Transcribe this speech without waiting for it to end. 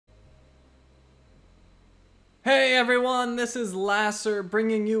Hey everyone, this is Lasser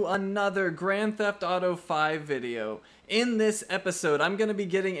bringing you another Grand Theft Auto 5 video. In this episode, I'm going to be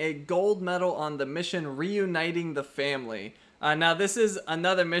getting a gold medal on the mission Reuniting the Family. Now this is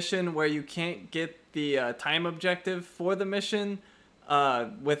another mission where you can't get the time objective for the mission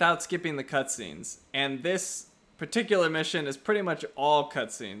without skipping the cutscenes. And this particular mission is pretty much all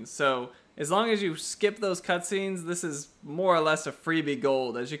cutscenes, so as long as you skip those cutscenes, this is more or less a freebie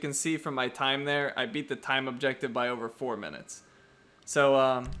gold. As you can see from my time there, I beat the time objective by over 4 minutes.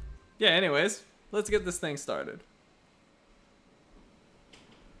 So, yeah, anyways, let's get this thing started.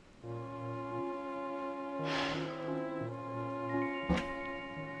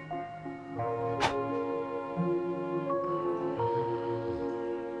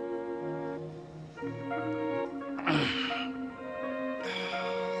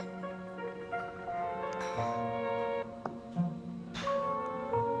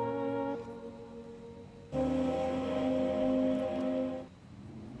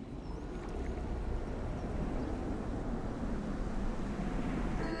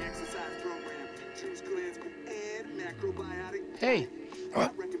 Hey.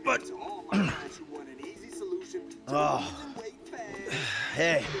 But... Oh.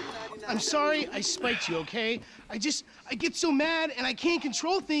 Hey. I'm sorry I spiked you, okay? I get so mad and I can't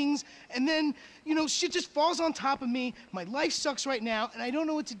control things, and then, you know, shit just falls on top of me. My life sucks right now, and I don't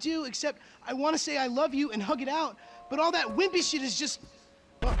know what to do except I want to say I love you and hug it out, but all that wimpy shit is just...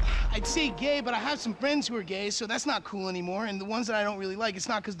 Well, I'd say gay, but I have some friends who are gay, so that's not cool anymore, and the ones that I don't really like, it's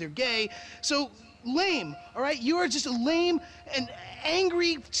not because they're gay, so... Lame, all right? You are just a lame and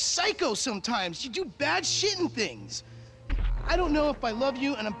angry psycho sometimes. You do bad shit and things. I don't know if I love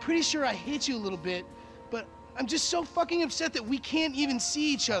you, and I'm pretty sure I hate you a little bit, but I'm just so fucking upset that we can't even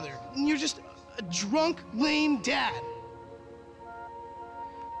see each other. And you're just a drunk, lame dad.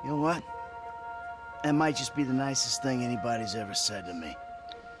 You know what? That might just be the nicest thing anybody's ever said to me.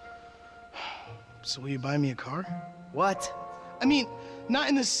 So will you buy me a car? What? I mean, not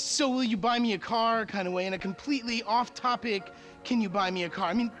in the so will you buy me a car kind of way, in a completely off-topic, can you buy me a car?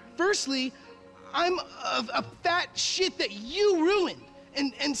 I mean, firstly, I'm a fat shit that you ruined.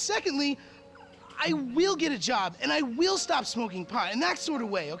 And secondly, I will get a job, and I will stop smoking pot, in that sort of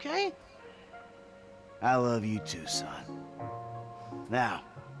way, okay? I love you too, son. Now,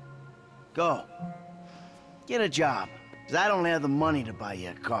 go. Get a job, because I don't have the money to buy you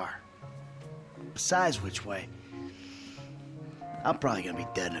a car. Besides which way, I'm probably gonna be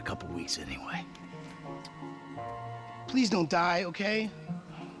dead in a couple weeks anyway. Please don't die, okay?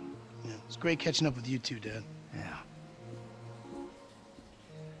 Yeah, it's great catching up with you too, Dad. Yeah.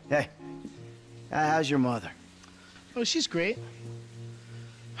 Hey, how's your mother? Oh, she's great.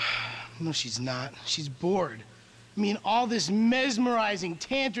 No, she's not. She's bored. I mean, all this mesmerizing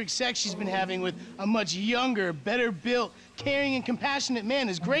tantric sex she's been having with a much younger, better built, caring and compassionate man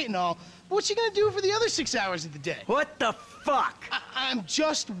is great and all, but what's she gonna do for the other 6 hours of the day? What the fuck? I'm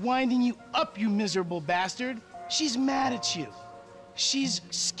just winding you up, you miserable bastard. She's mad at you. She's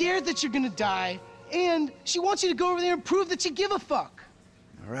scared that you're gonna die, and she wants you to go over there and prove that you give a fuck.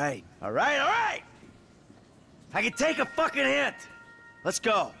 All right. I can take a fucking hint. Let's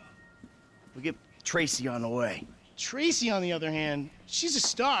go. We'll get Tracy on the way. Tracy, on the other hand, she's a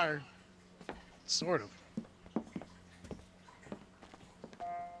star. Sort of.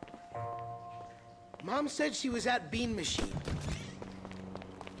 Mom said she was at Bean Machine.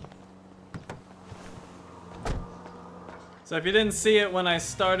 So if you didn't see it when I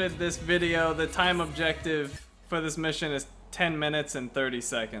started this video, the time objective for this mission is 10 minutes and 30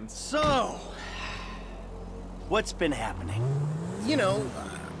 seconds. So, what's been happening? You know,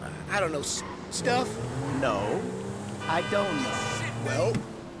 I don't know, stuff. No, I don't know. Well,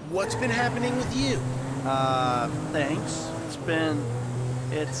 what's been happening with you? Thanks.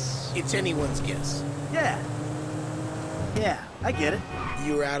 It's anyone's guess. Yeah, I get it.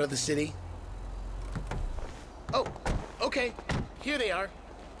 You were out of the city? Oh, okay. Here they are.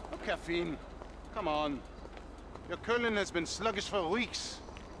 Oh, Caffeine, come on. Your colon has been sluggish for weeks.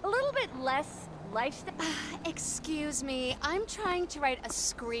 A little bit less lifestyle. Excuse me, I'm trying to write a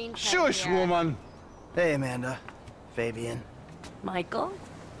screenplay. Shush, here. woman. Hey, Amanda. Fabian. Michael?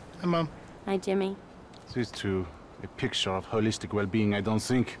 Hi, Mom. Hi, Jimmy. These two, a picture of holistic well-being, I don't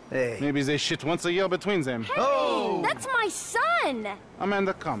think. Hey. Maybe they shit once a year between them. Hey, Oh! that's my son!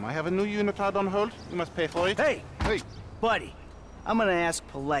 Amanda, come. I have a new unitard on hold. You must pay for it. Hey, Hey. buddy. I'm gonna ask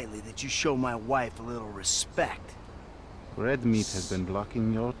politely that you show my wife a little respect. Red meat has been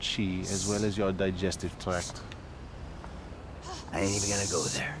blocking your chi as well as your digestive tract. I ain't even gonna go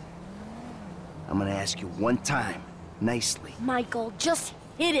there. I'm gonna ask you one time, nicely. Michael, just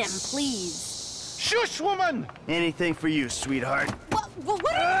hit him, please. Shush, woman! Anything for you, sweetheart. What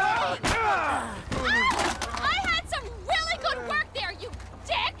are you doing? I had some really good work there, you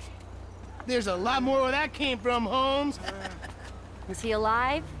dick! There's a lot more where that came from, Holmes. Is he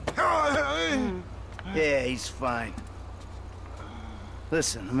alive? Yeah, he's fine.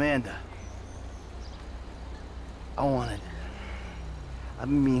 Listen, Amanda. I've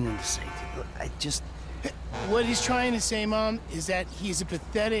been meaning to say to you, look, What he's trying to say, Mom, is that he's a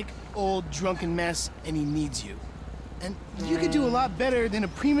pathetic, old, drunken mess, and he needs you. And you could do a lot better than a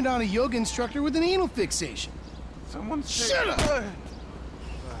prima donna yoga instructor with an anal fixation. Someone Shut up!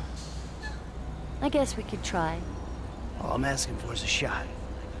 I guess we could try. all I'm asking for is a shot.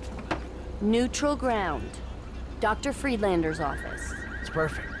 Neutral ground. Dr. Friedlander's office. It's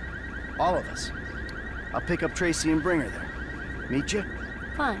perfect. All of us. I'll pick up Tracy and bring her there. Meet you?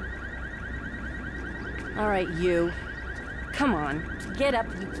 Fine. All right, you. Come on. Get up,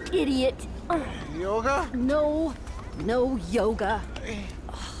 you idiot. Oh, Yoga? no yoga.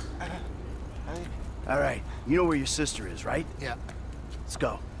 All right. You know where your sister is, right? Yeah. Let's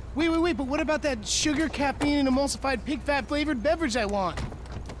go. Wait, but what about that sugar, caffeine, and emulsified pig fat flavored beverage I want?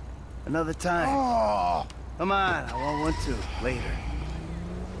 Another time. Oh! Come on, I want one too. Later.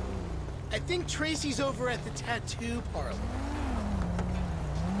 I think Tracy's over at the tattoo parlor.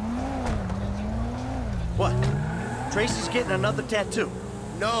 What? Tracy's getting another tattoo.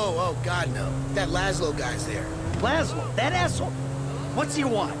 No, oh God, no. That Laszlo guy's there. Laszlo, that asshole. What's he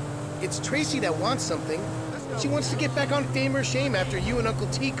want? It's Tracy that wants something. She wants to get back on Fame or Shame after you and Uncle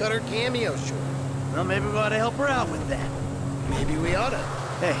T cut her cameo short. Well, maybe we ought to help her out with that. Maybe we oughta.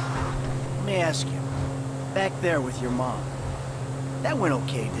 Hey, let me ask you. Back there with your mom. That went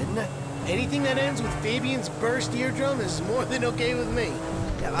okay, didn't it? Anything that ends with Fabian's burst eardrum is more than okay with me.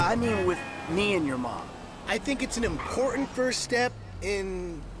 Yeah, I mean with me and your mom. I think it's an important first step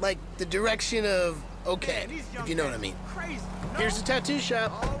in, like, the direction of okay, if you know what I mean. Here's the tattoo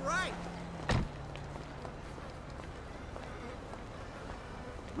shop. All right.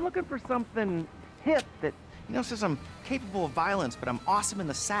 I'm looking for something hip that, says I'm capable of violence, but I'm awesome in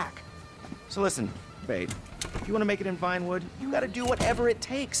the sack. So listen, babe, if you want to make it in Vinewood, you gotta do whatever it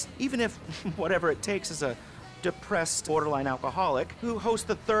takes. Even if whatever it takes is a depressed, borderline alcoholic who hosts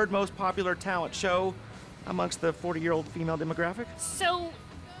the third most popular talent show amongst the 40-year-old female demographic. So,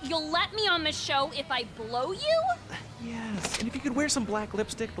 you'll let me on the show if I blow you? Yes, and if you could wear some black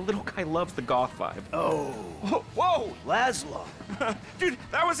lipstick, the little guy loves the goth vibe. Oh. Whoa! Laszlo. Dude,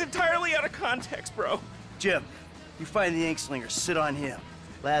 that was entirely out of context, bro. Jim, you find the ink slinger, sit on him.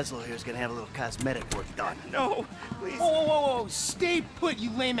 Laszlo here's gonna have a little cosmetic work done. No, please. Whoa, stay put,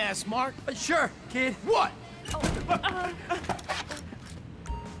 you lame-ass Mark. Sure, kid. What?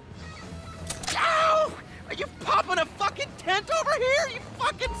 Ow! Are you popping a fucking tent over here, you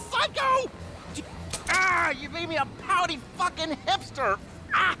fucking psycho? You made me a pouty fucking hipster.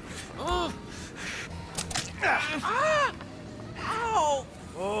 Ow!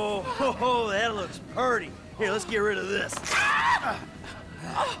 Oh, that looks purty. Here, let's get rid of this.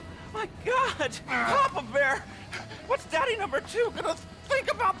 Oh my God, Papa Bear, what's Daddy number 2 gonna think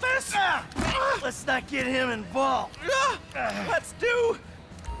about this? Let's not get him involved. Let's do.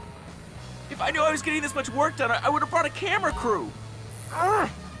 If I knew I was getting this much work done, I would have brought a camera crew.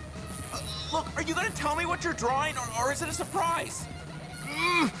 Look, are you gonna tell me what you're drawing, or is it a surprise?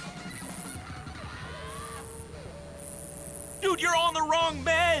 Dude, you're on the wrong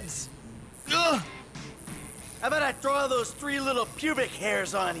meds. How about I draw those 3 little pubic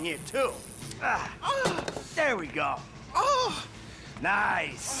hairs on here, too? There we go. Oh,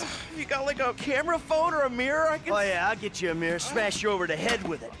 Nice. you got like a camera phone or a mirror I can... Oh, yeah, I'll get you a mirror, smash you over the head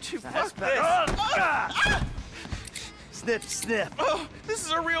with it. Fuck better. this. Snip, snip. Oh, this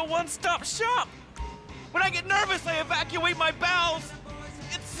is a real one-stop shop. When I get nervous, I evacuate my bowels.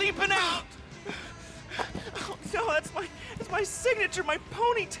 It's seeping out. Oh, no, that's my signature, my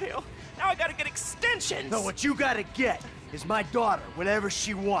ponytail. Now I gotta get extensions. No, what you gotta get is my daughter whenever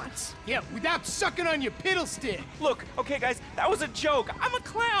she wants. Yeah, without sucking on your piddle stick. Look, okay, guys, that was a joke. I'm a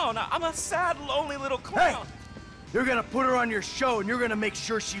clown. I'm a sad, lonely little clown. Hey, you're gonna put her on your show and you're gonna make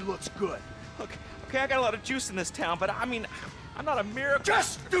sure she looks good. Look, okay, I got a lot of juice in this town, but I mean, I'm not a miracle.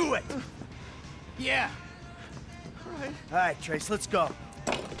 Just do it! Yeah. All right. All right, Trace, let's go.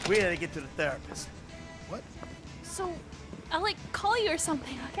 We gotta get to the therapist. What? So, I'll, call you or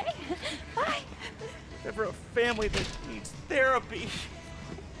something, okay? Bye. Never a family that needs therapy.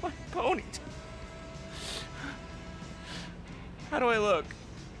 My ponytail. How do I look?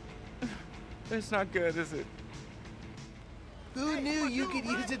 It's not good, is it? Who knew you could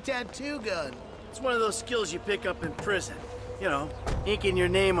use a tattoo gun? It's one of those skills you pick up in prison. You know, inking your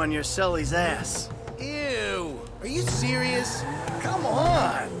name on your Sully's ass. Ew. Are you serious? Come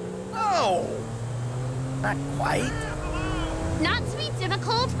on! No! Not quite. Not to be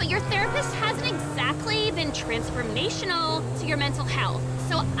difficult, but your therapist hasn't exactly been transformational to your mental health.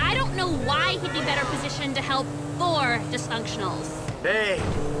 So I don't know why he'd be better positioned to help 4 dysfunctionals. Hey,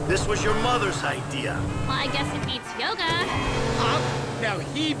 this was your mother's idea. Well, I guess it beats yoga. Pop? Now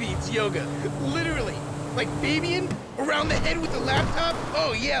he beats yoga. Literally. Like Fabian? Around the head with the laptop?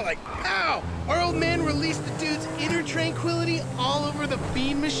 Oh yeah, like pow! Our old man released the dude's inner tranquility all over the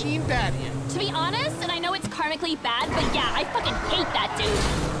bean machine patio. To be honest, and I know it's karmically bad, but yeah, I fucking hate that dude.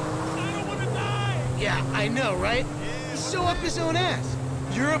 I don't wanna die! Yeah, I know, right? He's so up his own ass.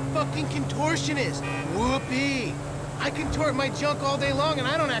 You're a fucking contortionist. Whoopee. I contort my junk all day long and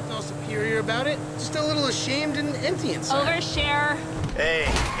I don't act all superior about it. Just a little ashamed and empty inside. Overshare. Hey.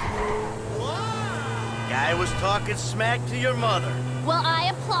 Guy was talking smack to your mother. Well, I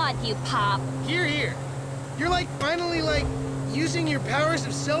applaud you, Pop. Here, here. You're like finally like using your powers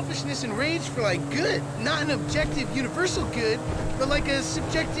of selfishness and rage for like good. Not an objective universal good, but like a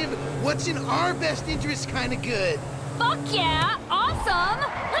subjective what's in our best interest kind of good. Fuck yeah! Awesome!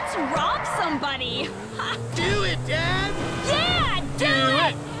 Let's rob somebody! Do it, Dad! Yeah! Do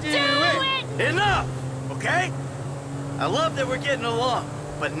it! Do it! Enough, okay? I love that we're getting along,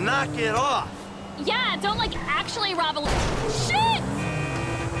 but knock it off. Yeah, don't like actually rob a shit!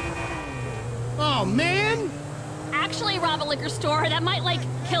 Oh, man! Actually rob a liquor store, that might like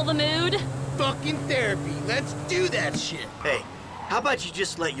kill the mood. Fucking therapy. Let's do that shit. Hey, how about you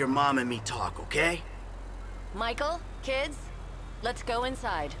just let your mom and me talk, okay? Michael, kids, let's go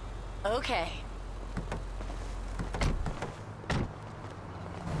inside. Okay.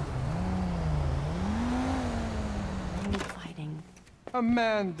 Fighting.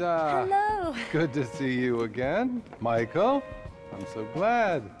 Amanda! Hello. Good to see you again. Michael, I'm so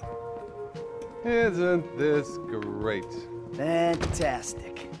glad. Isn't this great?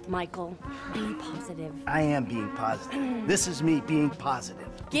 Fantastic. Michael, be positive. I am being positive. This is me being positive.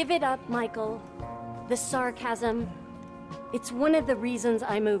 Give it up, Michael. The sarcasm, it's one of the reasons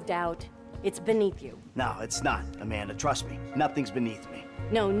I moved out. It's beneath you. No, it's not, Amanda. Trust me. Nothing's beneath me.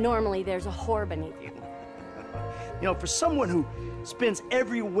 No, normally there's a whore beneath you. You know, for someone who spends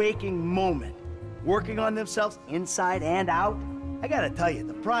every waking moment working on themselves inside and out, I gotta tell you,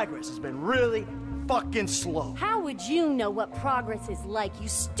 the progress has been really fucking slow. How would you know what progress is like, you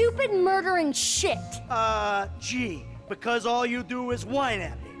stupid murdering shit? Gee, because all you do is whine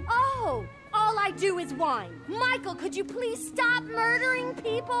at me. Oh, all I do is whine. Michael, could you please stop murdering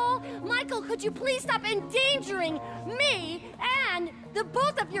people? Michael, could you please stop endangering me and the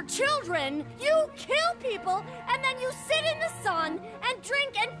both of your children? You kill people, and then you sit in the sun and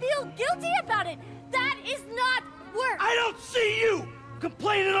drink and feel guilty about it. That is not work. I don't see you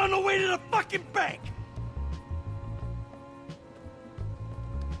complaining on the way to the fucking bank.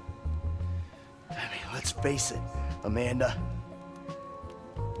 I mean, let's face it, Amanda.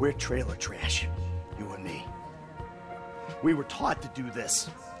 We're trailer trash, you and me. We were taught to do this.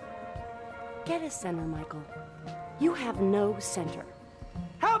 Get a center, Michael. You have no center.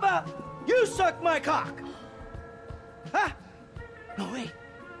 How about you suck my cock? Huh? No, wait.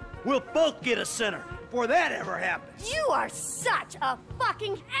 We'll both get a center before that ever happens. You are such a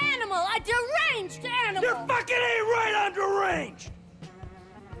fucking animal, a deranged animal. You fucking ain't right on deranged.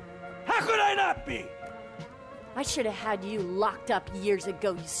 How could I not be? I should have had you locked up years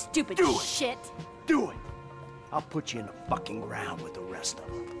ago, you stupid shit. Do it. I'll put you in the fucking ground with the rest of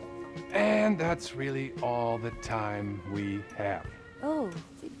them. And that's really all the time we have. Oh,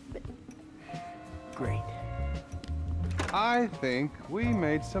 great. I think we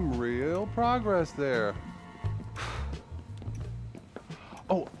made some real progress there.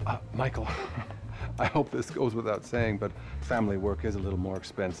 Oh, Michael, I hope this goes without saying, but family work is a little more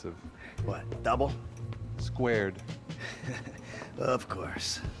expensive. What, double? Squared. Of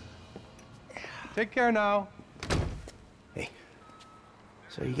course. Take care now. Hey,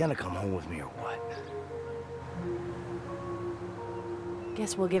 so you gonna come home with me or what?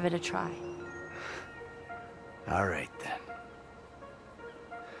 Guess we'll give it a try. All right, then.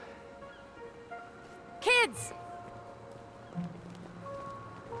 Kids!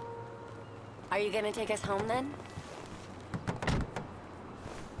 Are you gonna take us home then?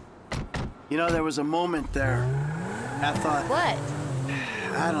 You know, there was a moment there. I thought... What?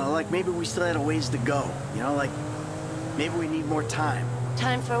 I don't know, like maybe we still had a ways to go. You know, like maybe we need more time.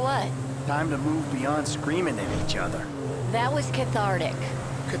 Time for what? Time to move beyond screaming at each other. That was cathartic.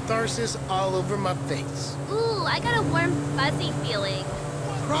 Catharsis all over my face. Ooh, I got a warm, fuzzy feeling.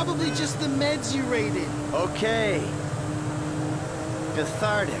 Probably just the meds you raided. Okay.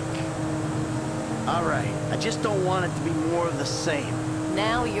 Cathartic. All right, I just don't want it to be more of the same.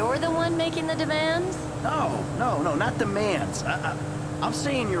 Now you're the one making the demands? No, not demands. I'm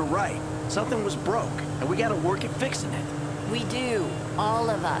saying you're right. Something was broke, and we gotta work at fixing it. We do, all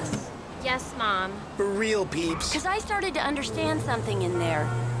of us. Yes, Mom. For real, peeps. Because I started to understand something in there.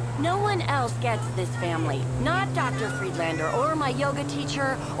 No one else gets this family. Not Dr. Friedlander, or my yoga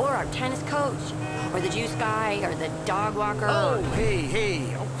teacher, or our tennis coach, or the juice guy, or the dog walker. Oh,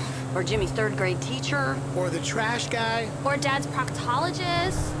 hey. Or Jimmy's third grade teacher. Or the trash guy. Or Dad's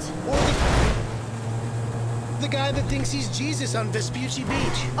proctologist. Or the guy that thinks he's Jesus on Vespucci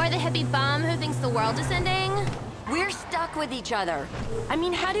Beach. Or the hippie bum who thinks the world is ending. We're stuck with each other. I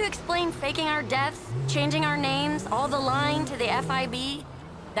mean, how do you explain faking our deaths, changing our names, all the lying to the FIB?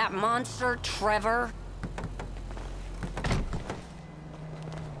 That monster, Trevor?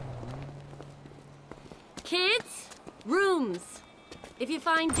 Kids, rooms. If you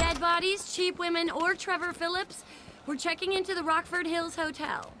find dead bodies, cheap women, or Trevor Phillips, we're checking into the Rockford Hills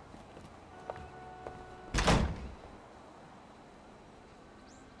Hotel.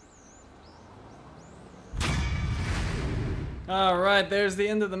 Alright, there's the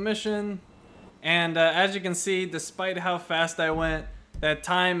end of the mission. And as you can see, despite how fast I went, that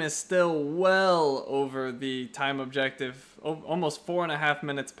time is still well over the time objective. Almost 4.5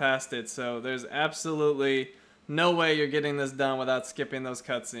 minutes past it, so there's absolutely no way you're getting this done without skipping those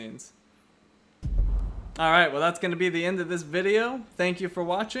cutscenes. Alright, well that's going to be the end of this video. Thank you for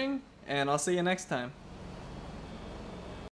watching, and I'll see you next time.